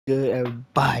Good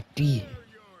everybody.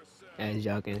 As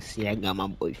y'all can see, I got my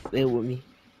boy Phil with me.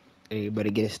 Everybody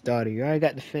get started. You already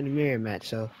got the Finn mirror match,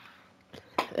 so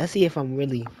let's see if I'm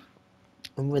really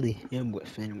him with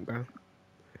Finn, bro.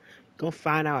 Gonna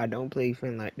find out I don't play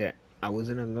Finn like that. I was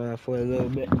in a for a little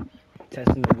bit,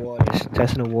 testing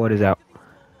the waters out.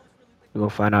 We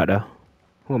gonna find out though.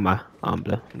 Who am I? I'm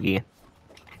Blue again.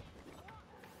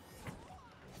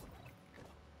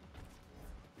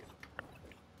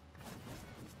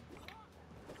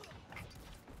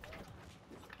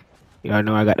 Y'all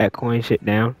know I got that coin shit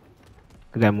down.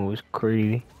 Cause that move was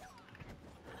crazy.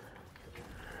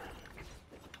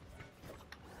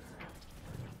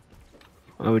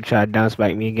 I'm gonna try to down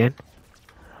spike me again.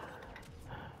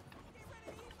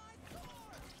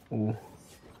 Ooh.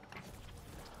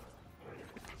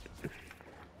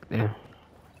 Damn.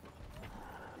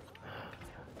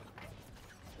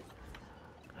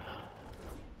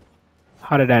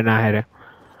 How did I not hit her?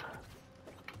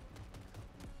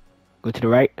 Go to the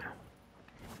right.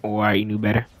 Or you knew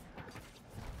better.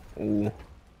 Ooh.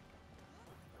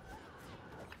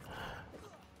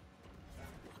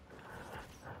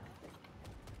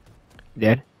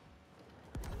 Dead.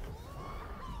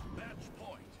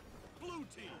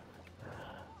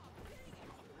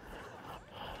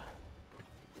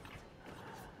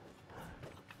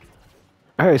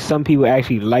 I heard some people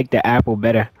actually like the apple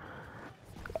better.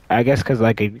 I guess cause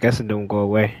like I guess it don't go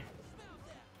away.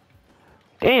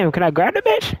 Damn, can I grab the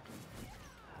bitch?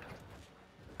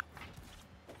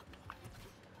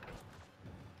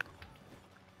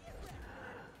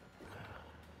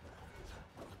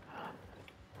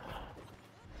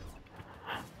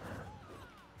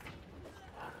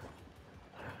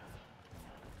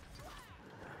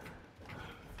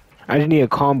 I just need a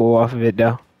combo off of it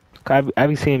though. I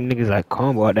be seeing niggas like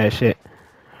combo out that shit.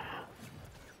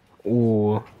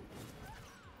 Ooh.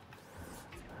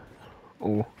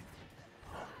 Ooh.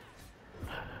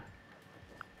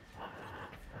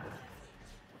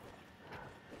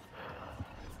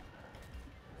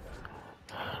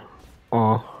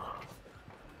 Oh.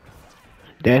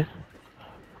 Dead?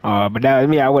 Oh, but that was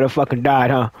me, I would've fucking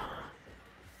died, huh?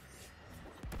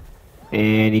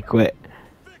 And he quit.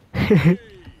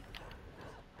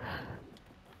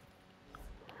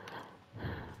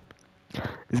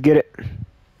 Let's get it.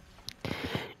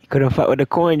 You couldn't fight with the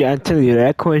coin, I'm telling you,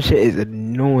 that coin shit is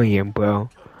annoying, bro.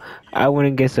 I went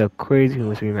against a crazy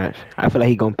rematch. I feel like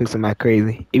he gonna pick somebody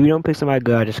crazy. If you don't pick somebody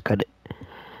good, I just cut it.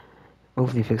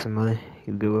 Hopefully fix somebody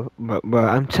he's good with. But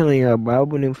I'm telling you, bro, I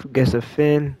went against a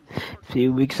Finn a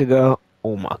few weeks ago.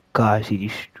 Oh my gosh, he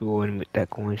destroyed him with that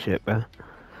coin shit, bro.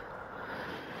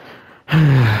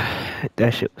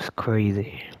 That shit was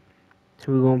crazy.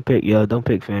 Who we gonna pick? Yo, don't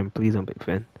pick Finn. Please don't pick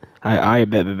Finn. I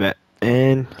bet.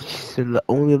 And she's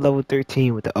only level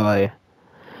 13 with the eye.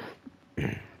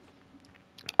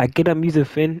 I get I'm using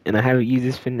Finn, and I haven't used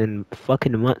this Finn in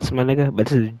fucking months, my nigga. But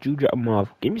this is Drew drop him off.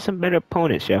 Give me some better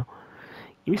opponents, yo.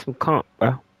 Give me some comp,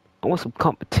 bro. I want some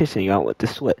competition, yo. I want the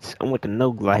sweats. I want the no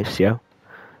lives, yo.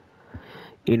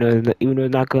 Even though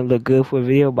it's not gonna look good for a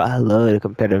video, but I love the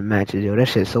competitive matches, yo. That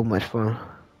shit's so much fun.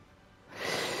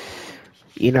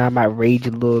 You know, I might rage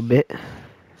a little bit.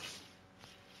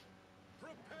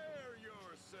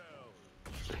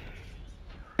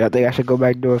 Y'all think I should go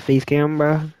back to a face cam,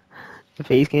 bro? The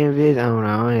face cam vids? I don't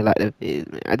know. I ain't like the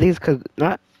vids, man. I think it's cause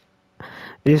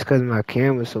just cause my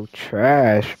camera's so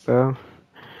trash, bro.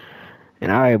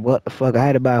 And what the fuck? I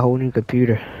had to buy a whole new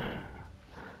computer.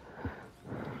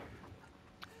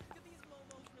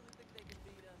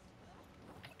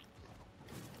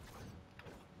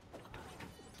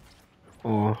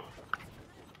 Oh.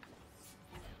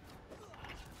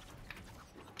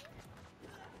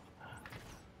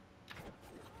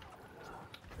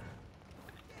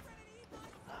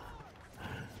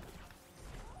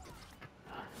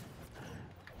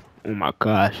 Oh my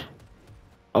gosh.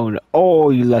 Oh no. Oh,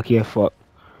 you lucky as fuck.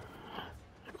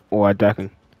 Oh, I ducking.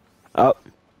 Up.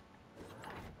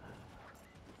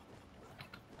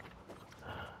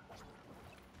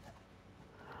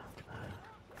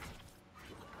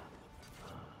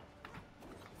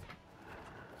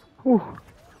 Whew.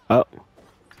 Up.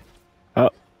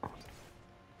 Up.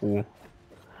 Ooh.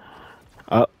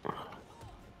 Up.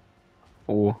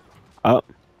 Ooh. Up.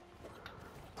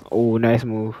 Oh, nice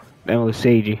move. That was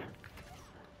sagey.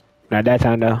 Not that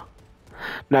time though.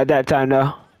 Not that time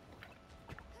though.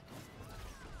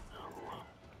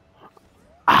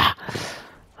 Ah.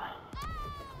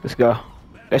 Let's go.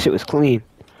 That shit was clean.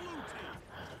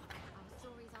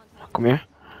 Come here.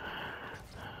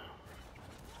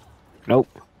 Nope.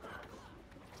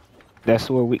 That's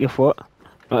what we can for.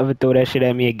 Don't ever throw that shit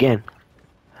at me again.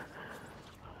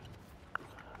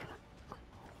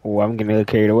 Oh, I'm getting a little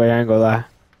carried away, I ain't gonna lie.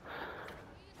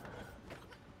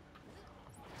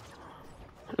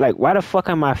 Like, why the fuck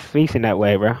am I facing that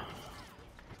way, bro?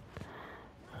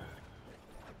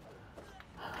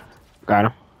 Got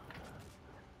him.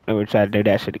 Let me try to do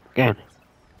that shit again.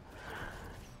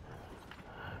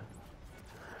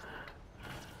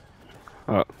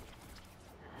 Oh.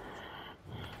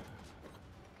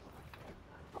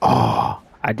 Oh,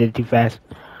 I did it too fast.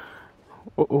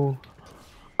 Uh-oh.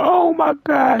 Oh my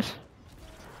gosh.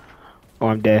 Oh,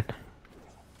 I'm dead.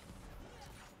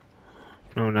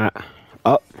 No, I'm not.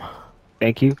 Oh,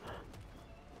 thank you.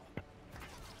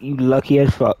 You lucky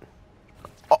as fuck.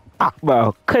 Oh, ah,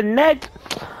 bro, connect.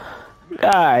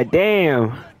 God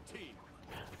damn.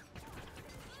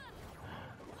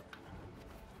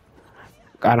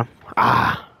 Got him.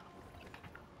 Ah.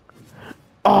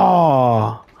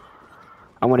 Oh.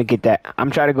 I want to get that. I'm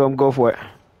trying to go for it.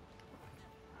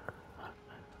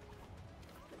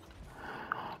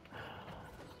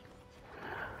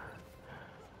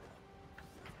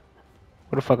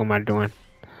 What the fuck am I doing?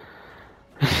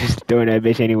 Just throwing that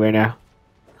bitch anywhere now.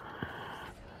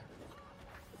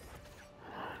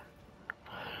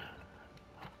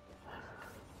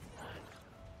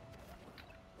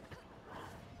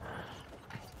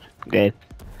 Dead.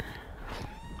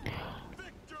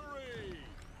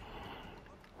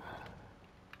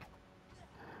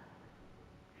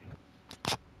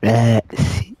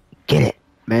 Let's get it,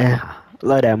 man.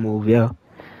 Love that move, yo.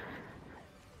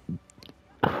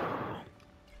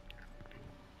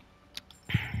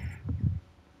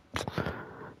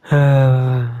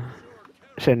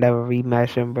 Should never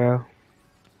rematch him, bro.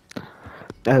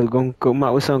 That was gonna come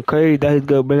out with something crazy. That was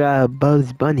gonna bring out a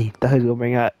Bugs Bunny. That was gonna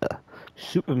bring out a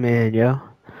Superman, yo.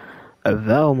 A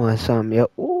Velma or something, yo.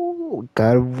 Ooh,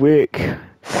 got a Rick.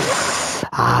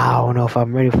 I don't know if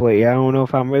I'm ready for it, yo. I don't know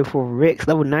if I'm ready for Rick's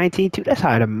level 19 too. That's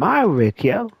higher than my Rick,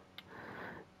 yo.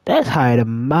 That's higher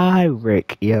than my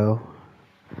Rick, yo.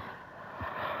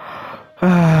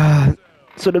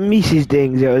 So the Mises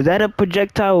things, yo. Is that a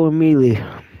projectile or melee?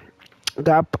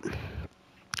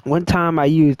 One time I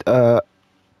used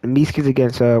Mises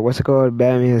against what's it called,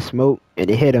 Batman Smoke, and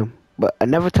it hit him. But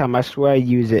another time I swear I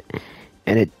used it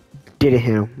and it didn't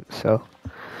hit him. So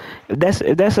if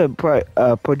that's a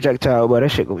projectile, but that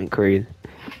shit gonna be crazy.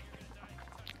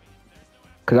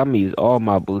 Cause I'm gonna use all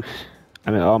my boosts.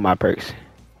 I mean all my perks.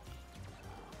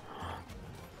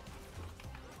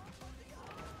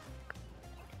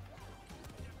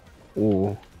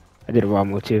 Ooh, I did a wrong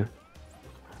move too.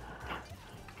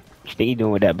 What you think you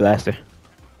doing with that blaster?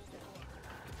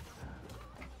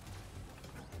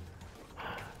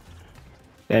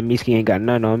 That Miski ain't got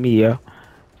none on me, yo.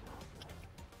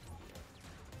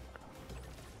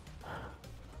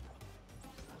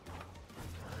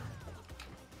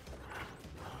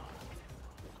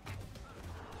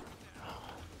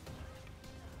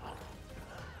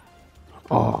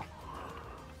 Oh.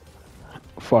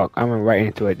 Fuck, I went right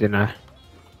into it, didn't I?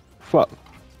 Fuck.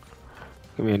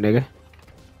 Come here, nigga.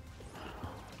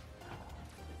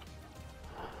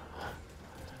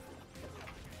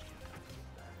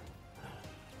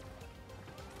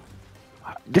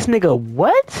 This nigga,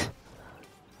 what?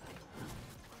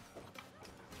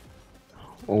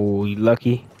 Oh, you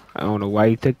lucky. I don't know why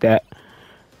you took that.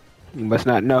 You must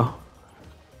not know.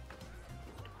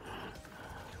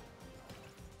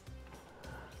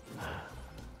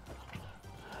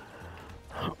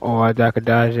 Oh, I thought I could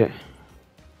dodge it.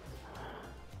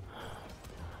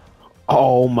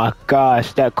 Oh my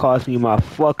gosh, that cost me my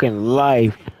fucking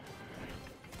life.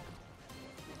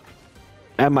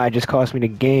 That might just cost me the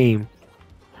game.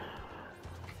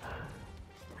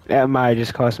 That might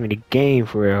just cost me the game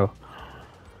for real.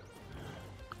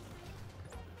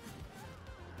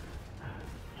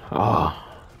 Oh.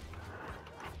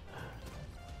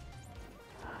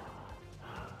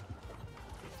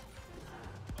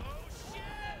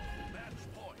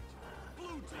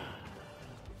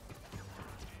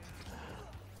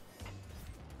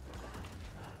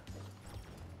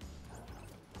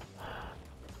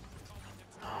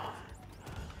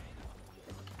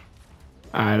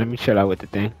 Alright, let me chill out with the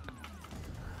thing.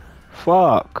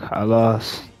 Fuck, I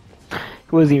lost.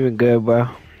 It wasn't even good, bro.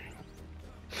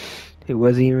 It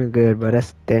wasn't even good, bro.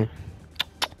 That's the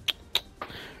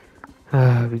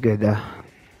thing. We good though.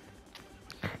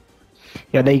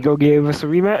 Yeah, there you go. Give us a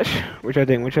rematch. What y'all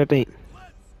think? What y'all think?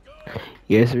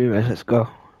 Yes, rematch. Let's go.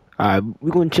 Alright,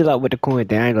 we gonna chill out with the coin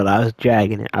thing. I ain't gonna lie. I was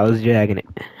dragging it. I was dragging it.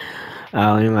 I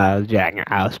don't even lie. I was dragging it.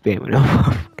 I was spamming that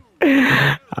motherfucker.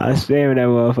 I was spamming that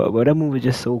motherfucker. But that move was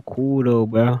just so cool though,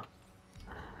 bro.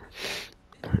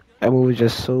 That move was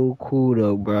just so cool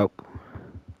though, bro.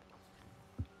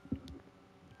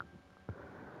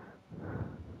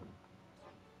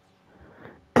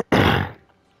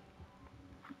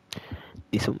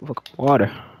 Need some fucking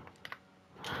water.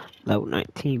 Level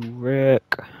 19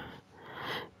 wreck.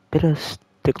 Bit of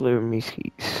stickler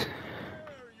miskis.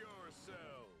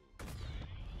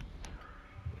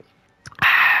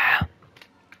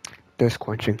 Thirst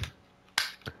quenching.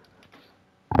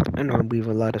 I know I'm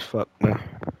breathing a lot as fuck, man.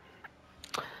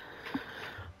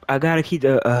 I gotta keep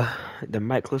the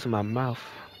mic close to my mouth,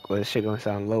 cause this shit gonna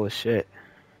sound low as shit.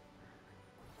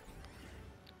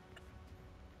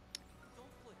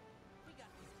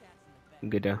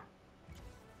 Good though.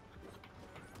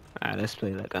 Alright, let's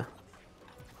play like a.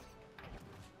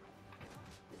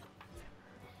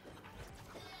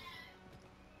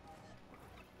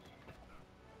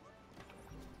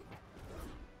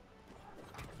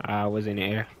 I was in the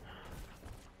air.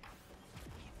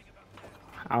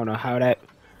 I don't know how that.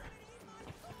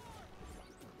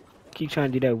 Keep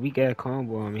trying to do that weak ass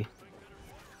combo on me.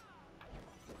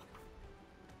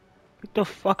 Get the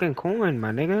fucking coin,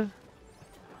 my nigga.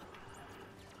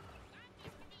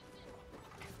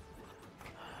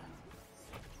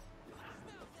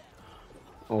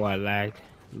 Oh, I lagged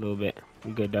a little bit.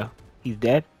 We good though. He's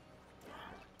dead.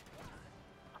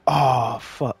 Oh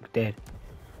fuck, dead.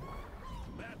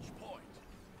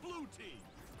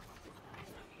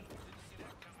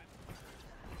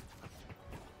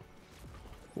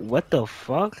 What the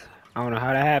fuck? I don't know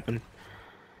how that happened.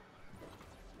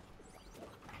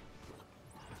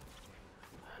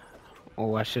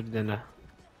 Oh, I should have done that.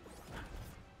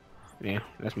 Yeah,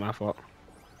 that's my fault.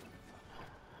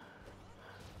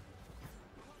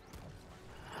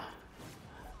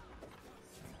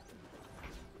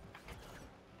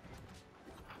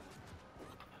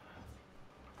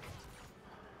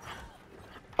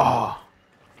 Oh.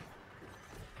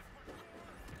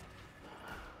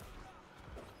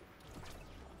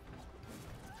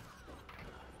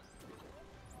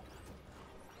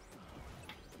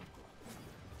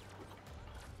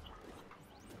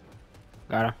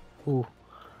 Got him. Ooh.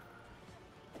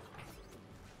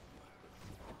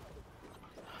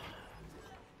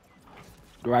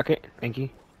 Rocket, thank you.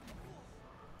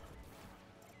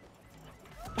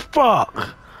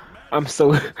 Fuck! I'm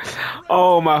so.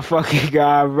 Oh my fucking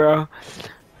god, bro.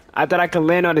 I thought I could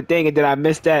land on the thing and then I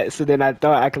missed that, so then I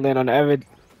thought I could land on the other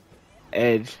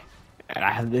edge. And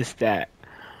I missed that.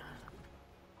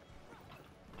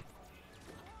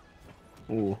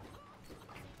 Ooh.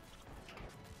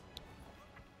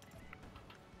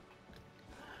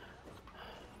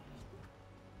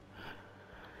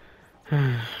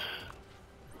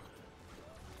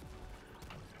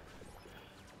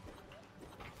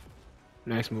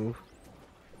 Nice move.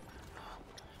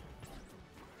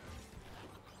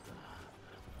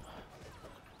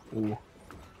 Ooh.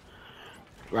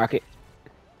 Rocket.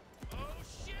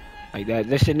 Like that.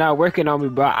 This shit not working on me,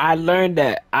 bro. I learned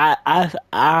that.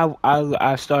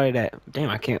 I started that. Damn,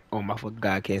 I can't. Oh my fucking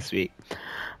god, I can't speak.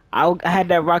 I had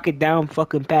that rocket down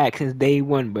fucking pack since day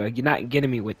one, bro. You're not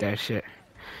getting me with that shit.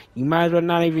 You might as well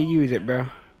not even use it, bro.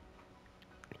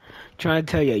 Trying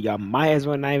to tell you, y'all might as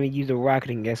well not even use the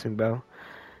rocket and guessing, bro.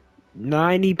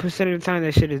 90% of the time,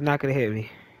 that shit is not gonna hit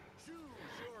me.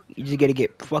 You just gotta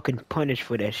get fucking punished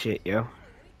for that shit, yo.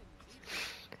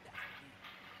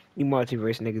 You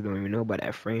multiverse niggas don't even know about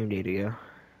that frame data, yo.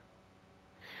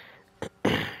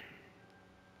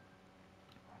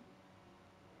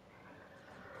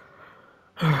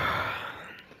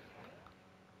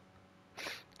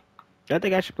 I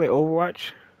think I should play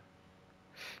Overwatch.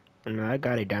 I mean, I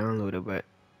got it downloaded, but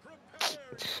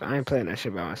I ain't playing that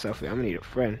shit by myself. I'm gonna need a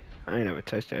friend. I ain't never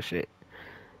touched that shit.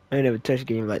 I ain't never touched a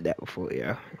game like that before,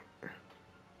 yo.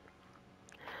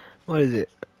 What is it?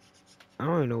 I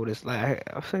don't even know what it's like.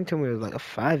 I think to me it was like a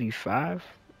 5v5.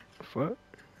 Fuck.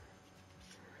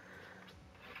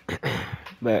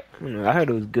 But you know, I heard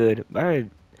it was good. But I heard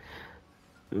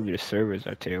maybe the servers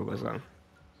are terrible or something.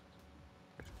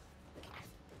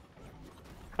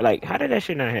 Like, how did that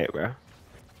shit not hit, bro?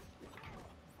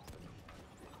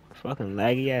 Fucking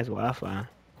laggy ass Wi-Fi.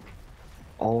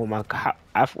 Oh my god.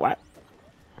 What?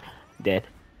 Dead.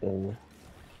 Oh.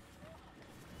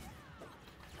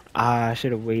 Ah, I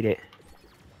should have waited.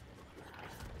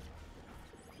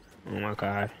 Oh my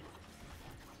god.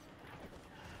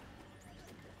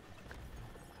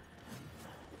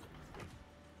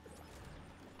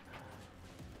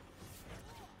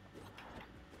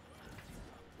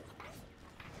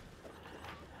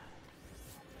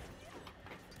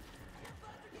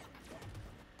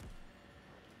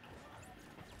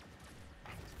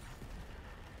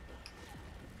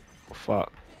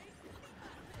 Fuck.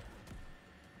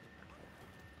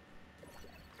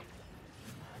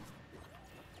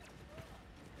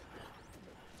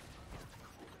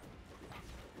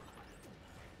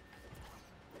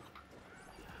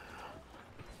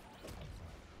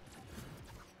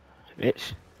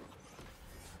 Bitch.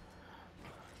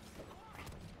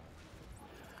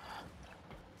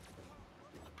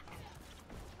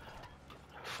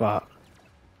 Fuck.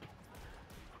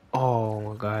 Oh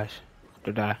my gosh.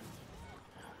 To die.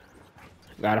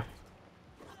 Got him.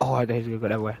 Oh, I thought he was gonna go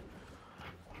that way.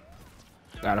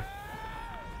 Got him.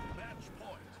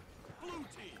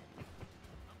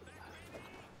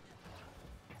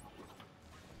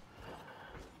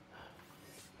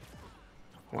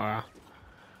 Wow.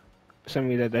 Some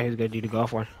of you that he's gonna do the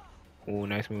golf one. Ooh,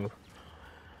 nice move.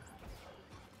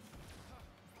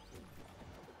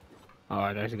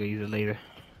 Oh, that's gonna use it later.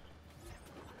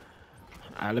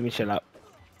 Alright, let me chill out.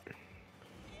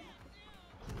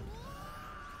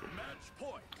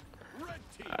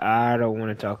 I don't want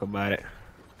to talk about it.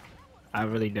 I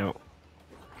really don't.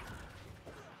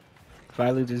 If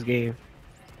I lose this game,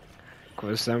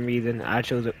 for some reason, I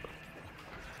chose it.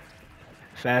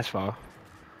 Fast fall.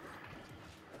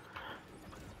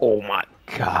 Oh my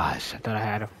gosh, I thought I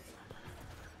had him.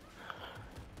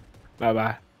 Bye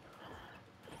bye.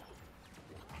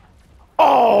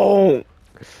 Oh!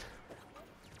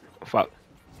 Fuck.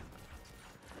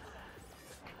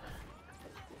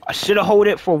 I should have hold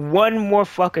it for one more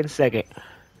fucking second.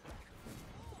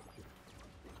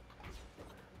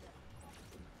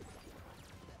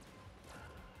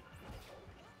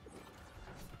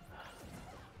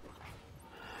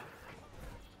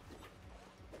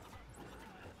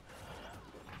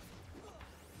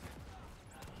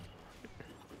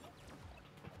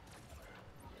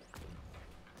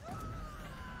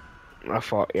 My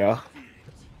fault, y'all.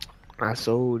 I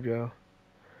sold, y'all.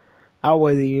 I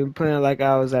wasn't even playing like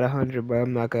I was at 100, bro.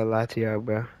 I'm not gonna lie to y'all,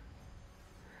 bro.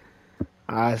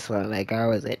 I felt like I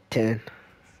was at 10.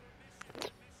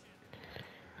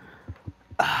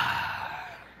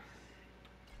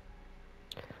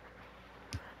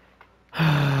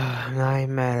 I'm not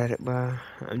even mad at it, bro.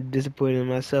 I'm disappointed in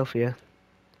myself, yeah.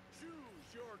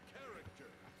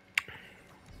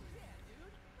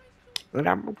 But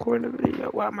I'm recording the video.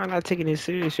 Why am I not taking it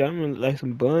serious, y'all? I'm gonna like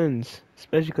some buns.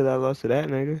 Especially because I lost to that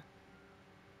nigga.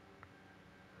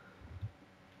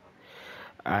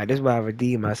 Alright, this is why I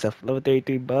redeem myself. Level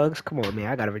 33 bugs? Come on, man.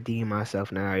 I gotta redeem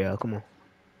myself now, y'all. Come on.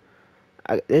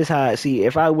 This how I see.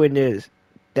 If I win this,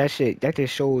 that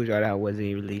just shows y'all that I wasn't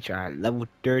even really trying. Level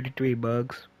 33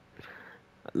 bugs.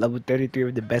 Level 33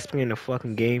 was the best player in the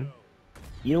fucking game.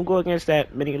 You don't go against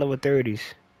that many level 30s.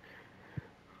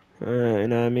 You know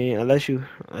what I mean? Unless you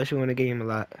want to game a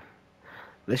lot.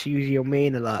 Unless you use your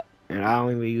main a lot. And I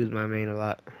don't even use my main a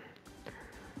lot.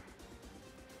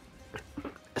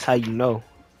 That's how you know.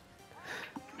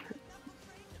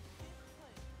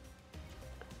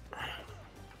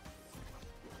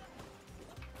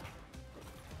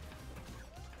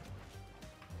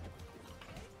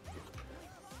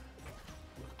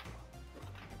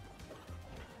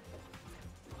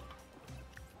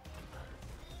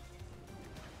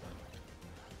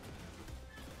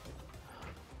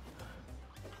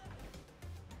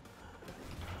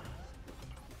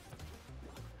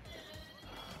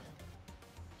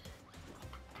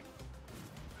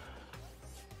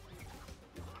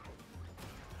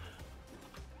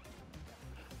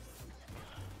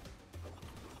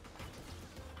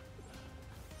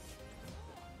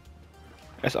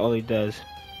 That's all he does.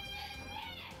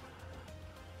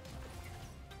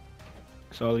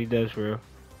 That's all he does for real.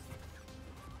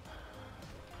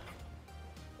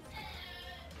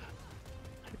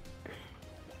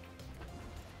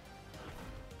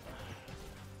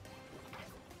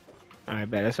 Alright,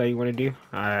 bet. That's all you want to do?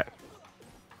 Alright.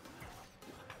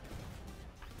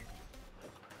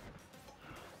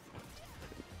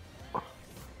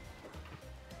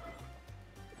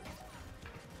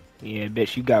 Yeah,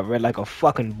 bitch, you got read like a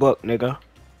fucking book, nigga.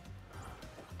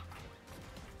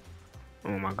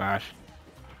 Oh my gosh.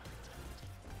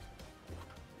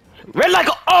 Read like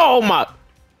a... Oh my...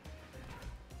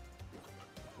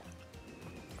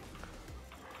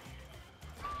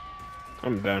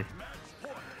 I'm done.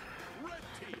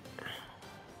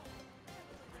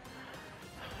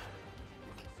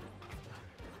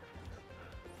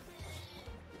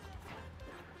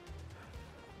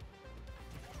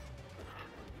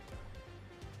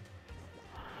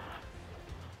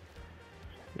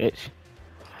 Bitch.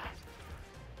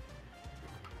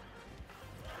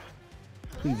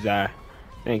 Please die.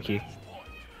 Thank you.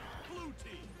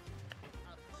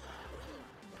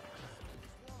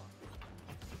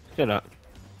 Shut up.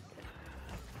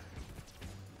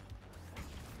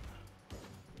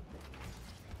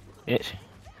 Bitch.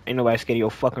 Ain't nobody scared of your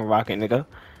fucking rocket, nigga.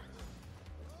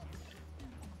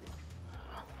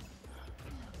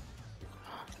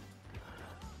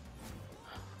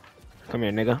 Come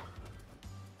here, nigga.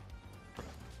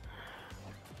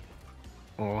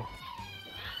 Oh.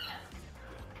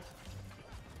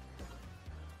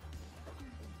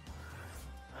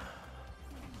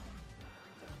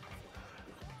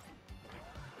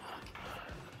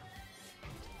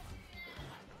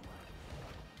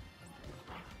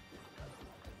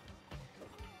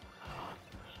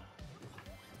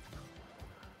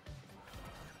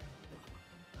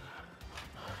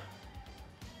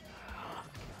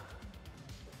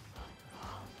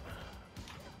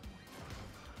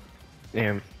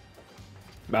 Damn.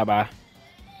 Bye bye.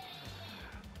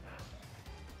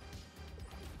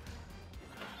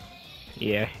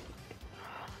 Yeah.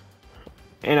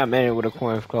 And I'm in it with a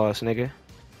coin toss, nigga.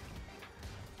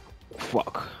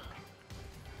 Fuck.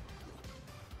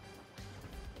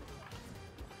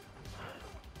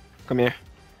 Come here.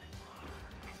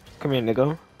 Come here,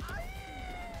 nigga.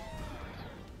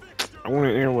 I want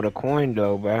to enter with a coin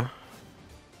though, bro.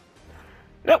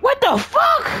 What the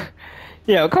fuck?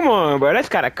 Yo, come on, bro. That's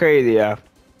kind of crazy, yo.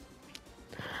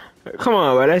 Come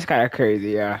on, bro. That's kind of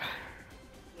crazy, yo.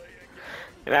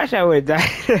 That shit would die.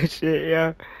 That shit,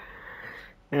 yo.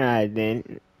 Alright,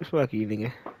 then. Fuck you,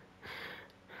 nigga.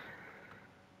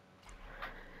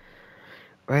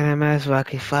 Right, I'm ass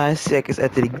fucking 5 seconds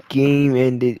after the game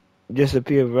ended. Just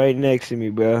appeared right next to me,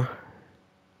 bro.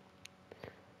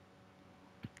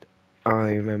 I don't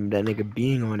even remember that nigga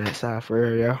being on that side for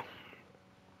real, yo.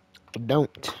 I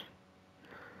don't.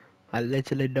 I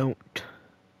literally don't.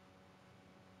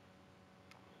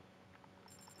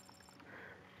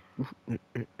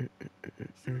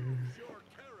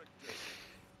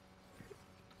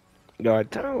 Yo,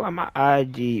 tell me why my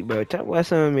IG, bro. Tell me why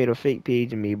someone made a fake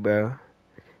page of me, bro.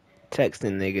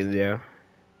 Texting niggas, yo.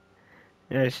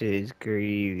 That shit is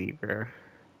crazy, bro.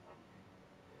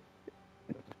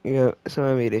 Yo,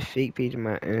 someone made a fake page of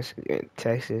my Instagram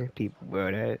texting people,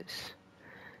 bro.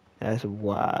 That's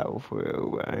wild for real,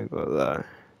 bro. I ain't gonna lie.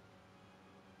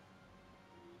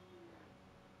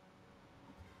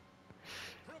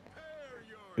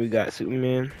 We got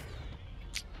Superman.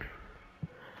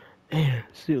 Damn,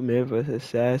 Superman vs.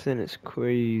 Assassin is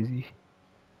crazy.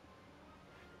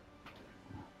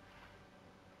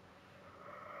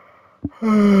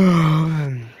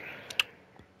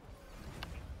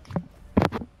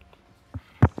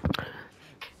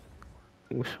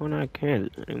 Which one I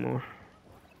can't anymore?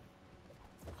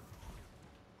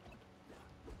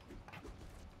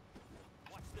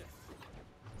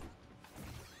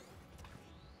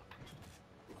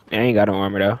 I ain't got no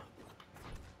armor though.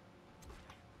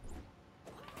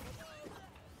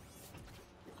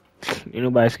 Ain't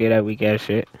nobody scared of that weak ass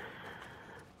shit.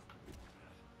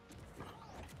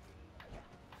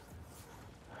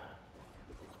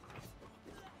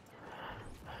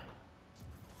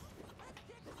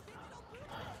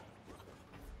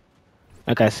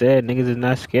 Like I said, niggas is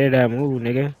not scared of that move,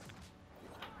 nigga.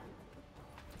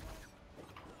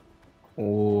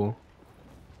 Oh,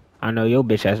 I know your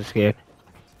bitch ass is scared.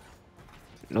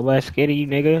 Nobody scared of you,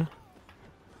 nigga.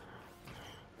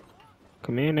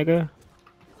 Come here, nigga.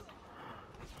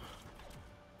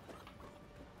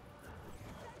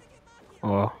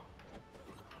 Oh.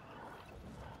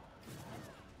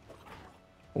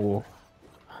 Oh.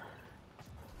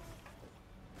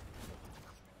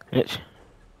 Bitch.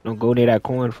 Don't go near that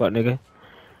corn, fuck nigga.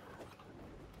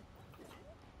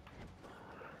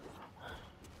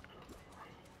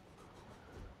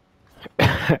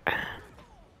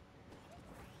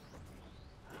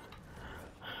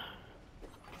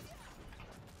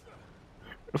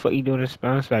 What the fuck you doing this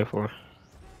bounce back for?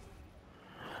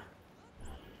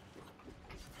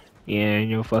 Yeah, in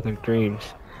your fucking dreams.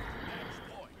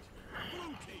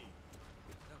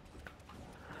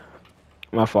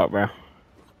 My fault, bro.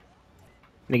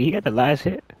 Nigga, you got the last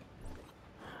hit?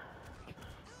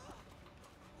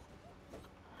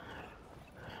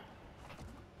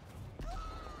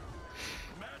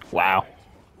 Wow.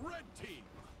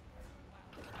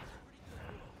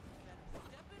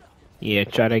 Yeah,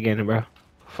 try that again, bro.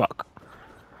 Fuck.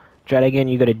 Try that again,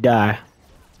 you gotta die.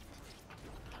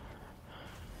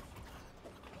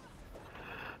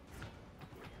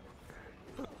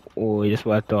 Oh, that's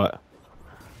what I thought.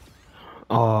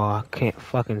 Oh, I can't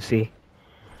fucking see.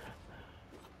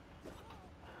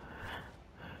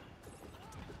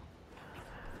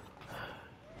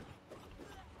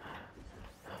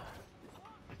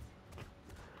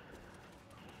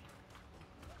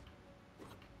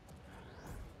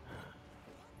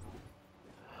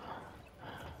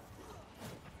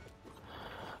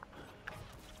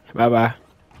 Bye-bye.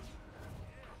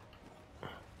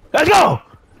 Let's go!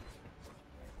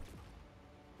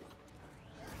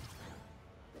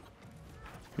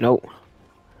 Nope.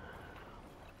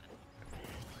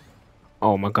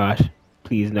 Oh my gosh.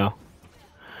 Please, no.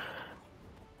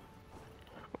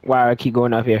 Why I keep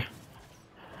going up here?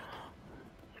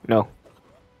 No.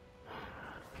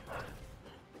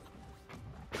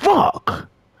 Fuck!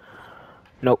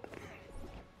 Nope.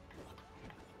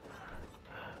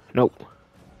 Nope.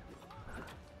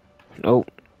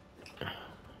 Nope.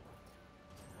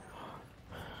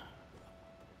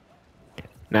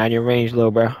 Not in your range,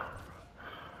 little bro.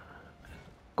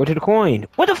 Go to the coin.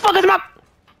 What the fuck is my...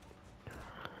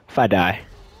 If I die.